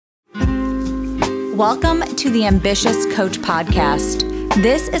Welcome to the Ambitious Coach Podcast.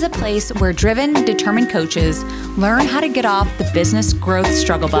 This is a place where driven, determined coaches learn how to get off the business growth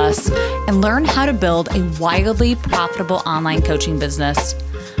struggle bus and learn how to build a wildly profitable online coaching business.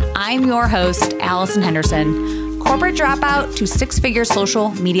 I'm your host, Allison Henderson, corporate dropout to six-figure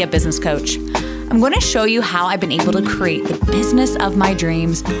social media business coach. I'm going to show you how I've been able to create the business of my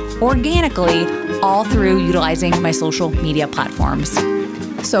dreams organically, all through utilizing my social media platforms.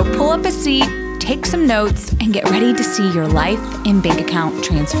 So pull up a seat, take some notes, and get ready to see your life and bank account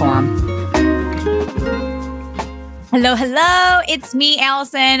transform. Hello. It's me,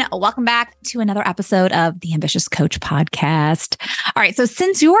 Allison. Welcome back to another episode of the Ambitious Coach Podcast. All right. So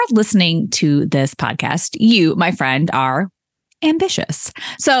since you're listening to this podcast, you, my friend, are ambitious.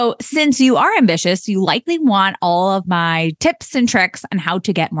 So since you are ambitious, you likely want all of my tips and tricks on how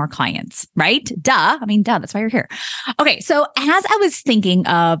to get more clients, right? Duh. That's why you're here. Okay. So as I was thinking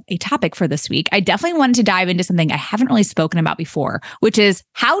of a topic for this week, I definitely wanted to dive into something I haven't really spoken about before, which is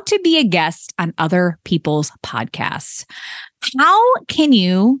how to be a guest on other people's podcasts. How can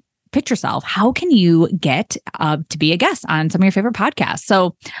you pitch yourself? How can you get to be a guest on some of your favorite podcasts?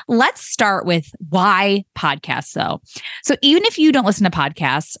 So let's start with why podcasts though. So even if you don't listen to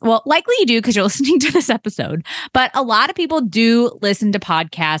podcasts, well, likely you do because you're listening to this episode, but a lot of people do listen to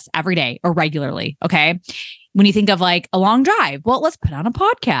podcasts every day or regularly, okay? When you think of like a long drive, well, let's put on a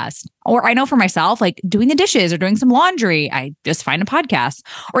podcast. Or I know for myself, like doing the dishes or doing some laundry, I just find a podcast.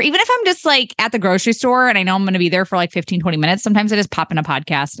 Or even if I'm just like at the grocery store and I know I'm going to be there for like 15, 20 minutes, sometimes I just pop in a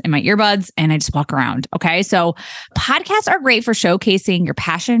podcast in my earbuds and I just walk around. Okay. So podcasts are great for showcasing your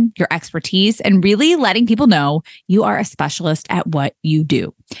passion, your expertise, and really letting people know you are a specialist at what you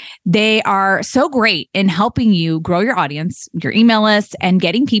do. They are so great in helping you grow your audience, your email list, and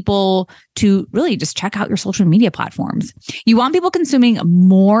getting people to really just check out your social media platforms. You want people consuming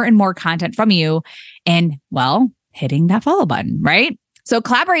more and more content from you and, well, hitting that follow button, right? So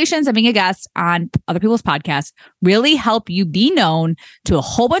collaborations and being a guest on other people's podcasts really help you be known to a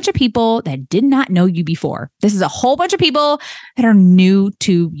whole bunch of people that did not know you before. This is a whole bunch of people that are new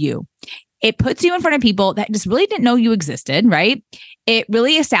to you. It puts you in front of people that just really didn't know you existed, right? It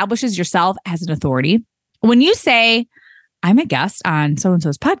really establishes yourself as an authority. When you say, I'm a guest on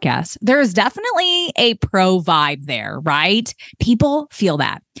so-and-so's podcast, there is definitely a pro vibe there, right? People feel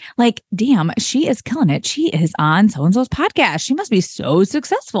that. Like, damn, she is killing it. She is on so-and-so's podcast. She must be so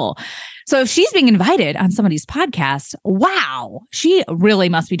successful. So if she's being invited on somebody's podcast, wow, she really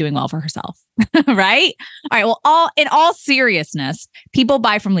must be doing well for herself, right? All right. Well, in all seriousness, people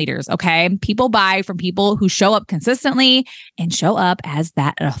buy from leaders, okay? People buy from people who show up consistently and show up as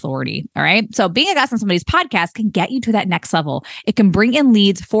that authority, all right? So being a guest on somebody's podcast can get you to that next level. It can bring in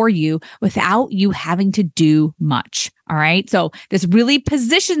leads for you without you having to do much, all right? So this really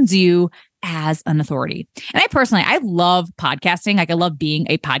positions you as an authority. And I love podcasting. Like I love being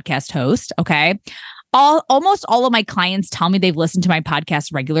a podcast host. Okay. Almost all of my clients tell me they've listened to my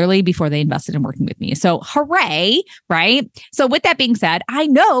podcast regularly before they invested in working with me. So hooray, right? So with that being said, I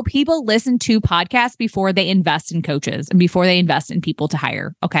know people listen to podcasts before they invest in coaches and before they invest in people to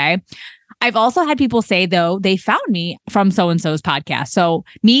hire. Okay. I've also had people say, though, they found me from so-and-so's podcast. So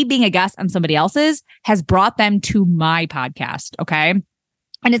me being a guest on somebody else's has brought them to my podcast. Okay.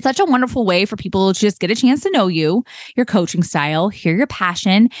 And it's such a wonderful way for people to just get a chance to know you, your coaching style, hear your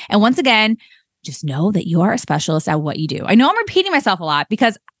passion. And once again, just know that you are a specialist at what you do. I know I'm repeating myself a lot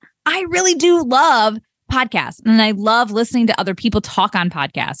because I really do love podcasts and I love listening to other people talk on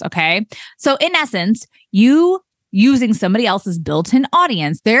podcasts. Okay. So in essence, you using somebody else's built-in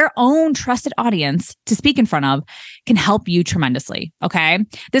audience, their own trusted audience to speak in front of can help you tremendously, okay?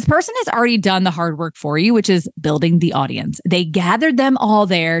 This person has already done the hard work for you, which is building the audience. They gathered them all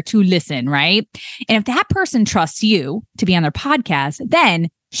there to listen, right? And if that person trusts you to be on their podcast, then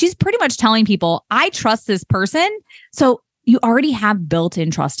she's pretty much telling people, I trust this person. So you already have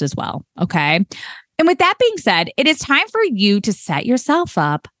built-in trust as well, okay? And with that being said, it is time for you to set yourself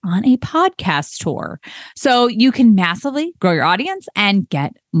up on a podcast tour so you can massively grow your audience and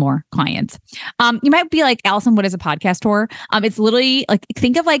get more clients. You might be like, Allison, what is a podcast tour? It's literally like,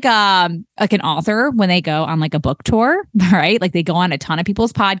 think of like an author when they go on like a book tour, right? Like they go on a ton of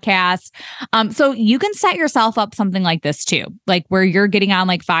people's podcasts. So you can set yourself up something like this too, like where you're getting on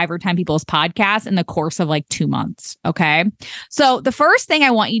like 5 or 10 people's podcasts in the course of like 2 months. Okay. So the first thing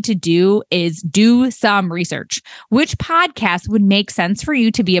I want you to do is do some research. Which podcast would make sense for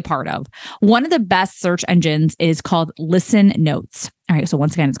you to be a part of? One of the best search engines is called Listen Notes. All right. So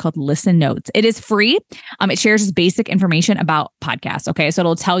once again, it's called Listen Notes. It is free. It shares just basic information about podcasts. Okay. So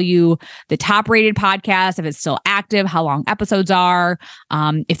it'll tell you the top rated podcast, if it's still active, how long episodes are,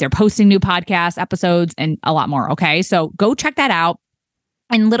 if they're posting new podcast episodes, and a lot more. Okay. So go check that out.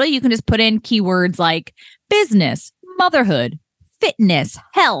 And literally you can just put in keywords like business, motherhood, fitness,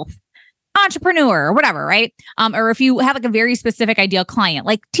 health, entrepreneur, or whatever, right? Or if you have like a very specific ideal client,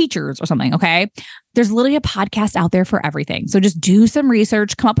 like teachers or something, okay? There's literally a podcast out there for everything. So just do some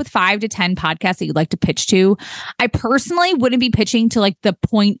research, come up with 5 to 10 podcasts that you'd like to pitch to. I personally wouldn't be pitching to like the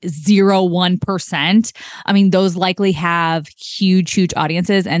 0.01%. I mean, those likely have huge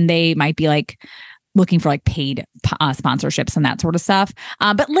audiences, and they might be like looking for like paid sponsorships and that sort of stuff.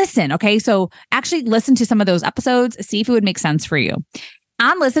 But listen, okay? So actually listen to some of those episodes, see if it would make sense for you.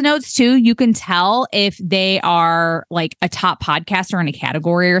 On Listen Notes too, you can tell if they are like a top podcaster in a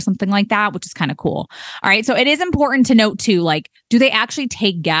category or something like that, which is kind of cool. All right. So it is important to note too, like, do they actually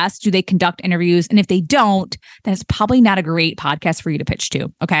take guests? Do they conduct interviews? And if they don't, then it's probably not a great podcast for you to pitch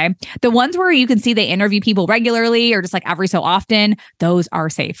to. Okay. The ones where you can see they interview people regularly or just like every so often, those are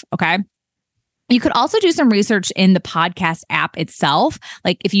safe. Okay. You could also do some research in the podcast app itself.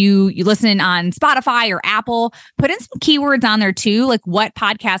 Like if you listen on Spotify or Apple, put in some keywords on there too, like what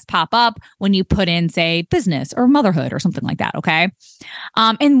podcasts pop up when you put in, say, business or motherhood or something like that, okay?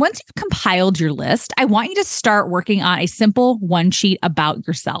 And once you've compiled your list, I want you to start working on a simple one sheet about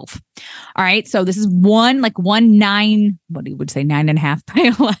yourself. All right, so this is what you would say, 9.5 by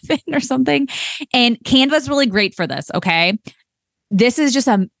 11 or something. And Canva is really great for this, okay? This is just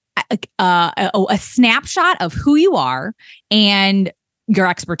a snapshot of who you are and your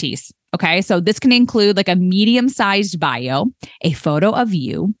expertise. Okay. So this can include like a medium-sized bio, a photo of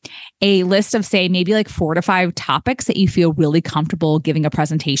you, a list of, say, maybe like 4 to 5 topics that you feel really comfortable giving a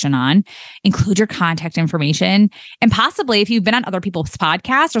presentation on. Include your contact information. And possibly if you've been on other people's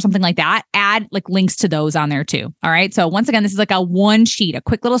podcasts or something like that, add like links to those on there too. All right. So once again, this is like a one sheet, a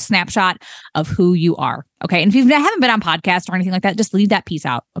quick little snapshot of who you are. Okay. And if you haven't been on podcast or anything like that, just leave that piece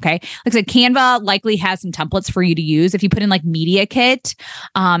out. Okay. Like I said, Canva likely has some templates for you to use. If you put in like Media Kit,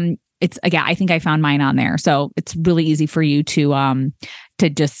 I think I found mine on there. So it's really easy for you to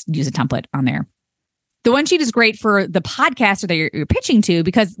just use a template on there. The one sheet is great for the podcaster that you're pitching to,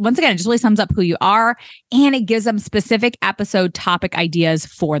 because once again, it just really sums up who you are and it gives them specific episode topic ideas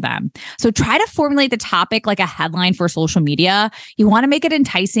for them. So try to formulate the topic like a headline for social media. You want to make it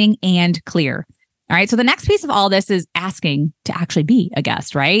enticing and clear. All right. So the next piece of all this is asking to actually be a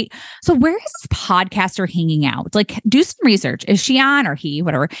guest, right? So where is this podcaster hanging out? Like, do some research. Is she on, or he,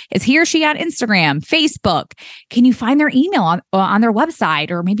 whatever, is he or she on Instagram, Facebook? Can you find their email on their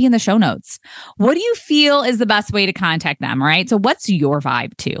website or maybe in the show notes? What do you feel is the best way to contact them? Right. So what's your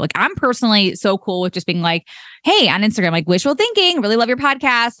vibe too? Like, I'm personally so cool with just being like, hey, on Instagram, like wishful thinking, really love your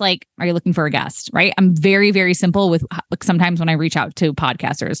podcast. Like, are you looking for a guest? Right. I'm very, very simple with like sometimes when I reach out to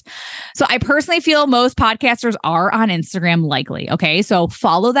podcasters. So I personally feel most podcasters are on Instagram likely. Okay. So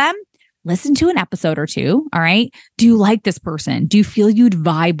follow them, listen to an episode or two. All right. Do you like this person? Do you feel you'd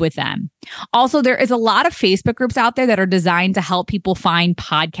vibe with them? Also, there is a lot of Facebook groups out there that are designed to help people find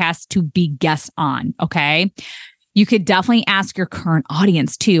podcasts to be guests on. Okay. You could definitely ask your current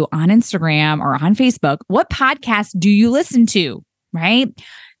audience too on Instagram or on Facebook, what podcasts do you listen to? Right.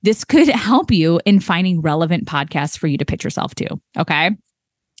 This could help you in finding relevant podcasts for you to pitch yourself to. Okay.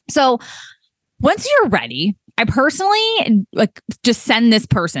 So once you're ready, I personally like just send this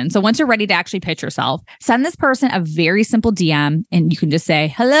person. So once you're ready to actually pitch yourself, send this person a very simple DM and you can just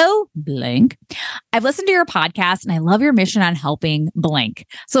say, hello, blank. I've listened to your podcast and I love your mission on helping blank.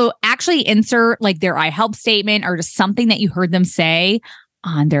 So actually insert like their I help statement or just something that you heard them say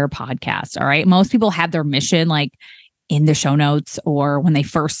on their podcast. All right. Most people have their mission like in the show notes or when they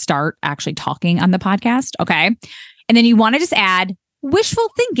first start actually talking on the podcast. Okay. And then you want to just add wishful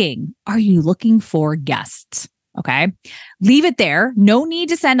thinking. Are you looking for guests? Okay. Leave it there. No need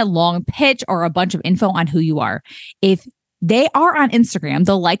to send a long pitch or a bunch of info on who you are. If they are on Instagram,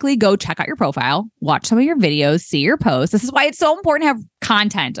 they'll likely go check out your profile, watch some of your videos, see your posts. This is why it's so important to have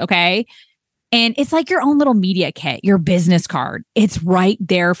content. Okay. And it's like your own little media kit, your business card. It's right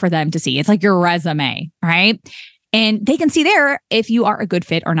there for them to see. It's like your resume, right? And they can see there if you are a good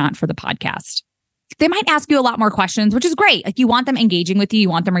fit or not for the podcast. They might ask you a lot more questions, which is great. Like you want them engaging with you. You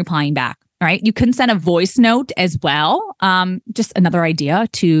want them replying back. right? You can send a voice note as well. Just another idea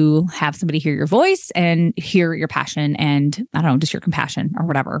to have somebody hear your voice and hear your passion and I don't know, just your compassion or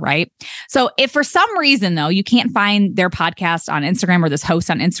whatever, right? So if for some reason though, you can't find their podcast on Instagram or this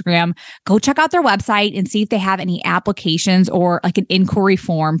host on Instagram, go check out their website and see if they have any applications or like an inquiry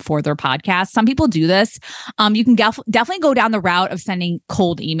form for their podcast. Some people do this. You can definitely go down the route of sending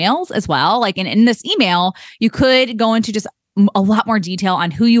cold emails as well. Like in this email, you could go into just a lot more detail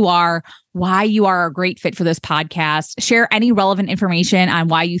on who you are, why you are a great fit for this podcast, share any relevant information on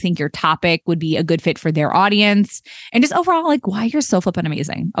why you think your topic would be a good fit for their audience, and just overall, like why you're so flippin'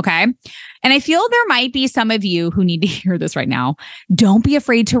 amazing. Okay. And I feel there might be some of you who need to hear this right now. Don't be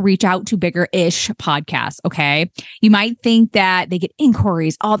afraid to reach out to bigger-ish podcasts. Okay. You might think that they get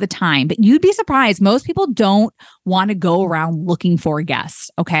inquiries all the time, but you'd be surprised. Most people don't want to go around looking for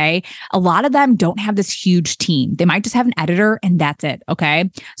guests. Okay. A lot of them don't have this huge team. They might just have an editor and that's it. Okay.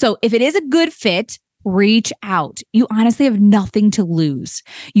 So if it is a good fit, reach out. You honestly have nothing to lose.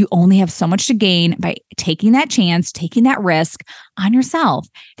 You only have so much to gain by taking that chance, taking that risk on yourself,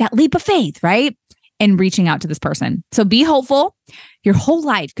 that leap of faith, right? And reaching out to this person. So be hopeful. Your whole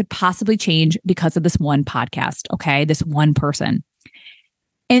life could possibly change because of this one podcast. Okay. This one person.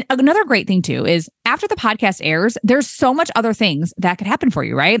 And another great thing too is after the podcast airs, there's so much other things that could happen for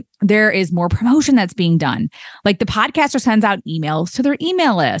you, right? There is more promotion that's being done. Like the podcaster sends out emails to their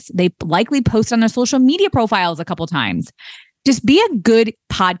email list. They likely post on their social media profiles a couple times. Just be a good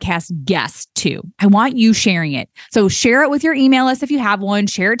podcast guest too. I want you sharing it. So share it with your email list if you have one,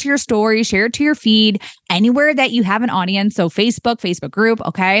 share it to your story, share it to your feed, anywhere that you have an audience. So Facebook group,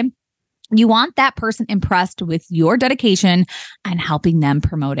 okay? You want that person impressed with your dedication and helping them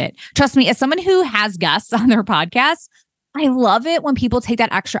promote it. Trust me, as someone who has guests on their podcast, I love it when people take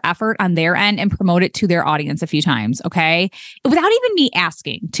that extra effort on their end and promote it to their audience a few times, okay? Without even me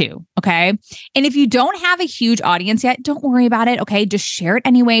asking to, okay? And if you don't have a huge audience yet, don't worry about it, okay? Just share it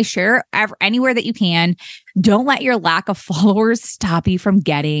anyway. Share it anywhere that you can. Don't let your lack of followers stop you from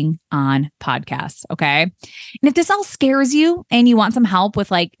getting on podcasts, okay? And if this all scares you and you want some help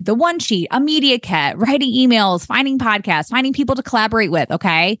with like the one sheet, a media kit, writing emails, finding podcasts, finding people to collaborate with,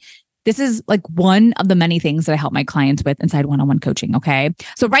 okay? This is like one of the many things that I help my clients with inside one-on-one coaching. Okay.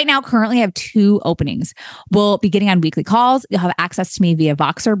 So right now, currently I have 2 openings. We'll be getting on weekly calls. You'll have access to me via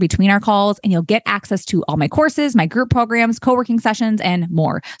Voxer between our calls, and you'll get access to all my courses, my group programs, co-working sessions, and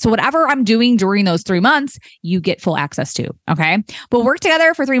more. So whatever I'm doing during those 3 months, you get full access to. Okay. We'll work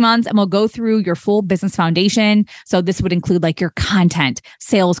together for 3 months and we'll go through your full business foundation. So this would include like your content,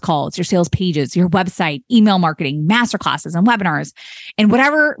 sales calls, your sales pages, your website, email marketing, masterclasses, and webinars, and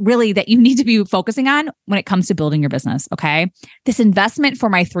whatever really that you need to be focusing on when it comes to building your business. Okay. This investment for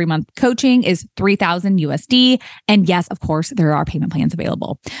my 3-month coaching is $3,000 USD. And yes, of course, there are payment plans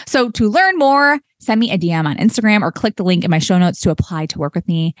available. So to learn more, send me a DM on Instagram or click the link in my show notes to apply to work with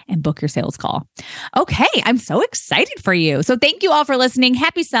me and book your sales call. Okay. I'm so excited for you. So thank you all for listening.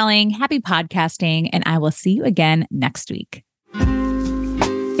 Happy selling, happy podcasting, and I will see you again next week.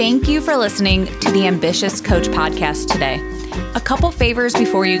 Thank you for listening to the Ambitious Coach podcast today. A couple favors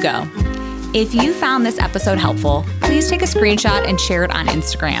before you go. If you found this episode helpful, please take a screenshot and share it on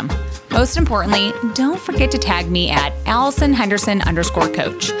Instagram. Most importantly, don't forget to tag me at Allison Henderson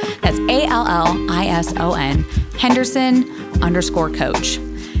 _coach. That's ALLISON Henderson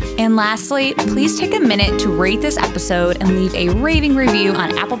 _coach. And lastly, please take a minute to rate this episode and leave a raving review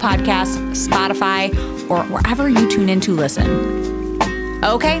on Apple Podcasts, Spotify, or wherever you tune in to listen.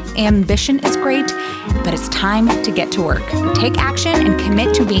 Okay, ambition is great, but it's time to get to work. Take action and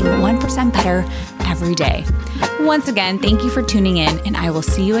commit to being 1% better every day. Once again, thank you for tuning in, and I will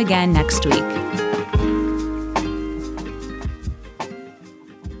see you again next week.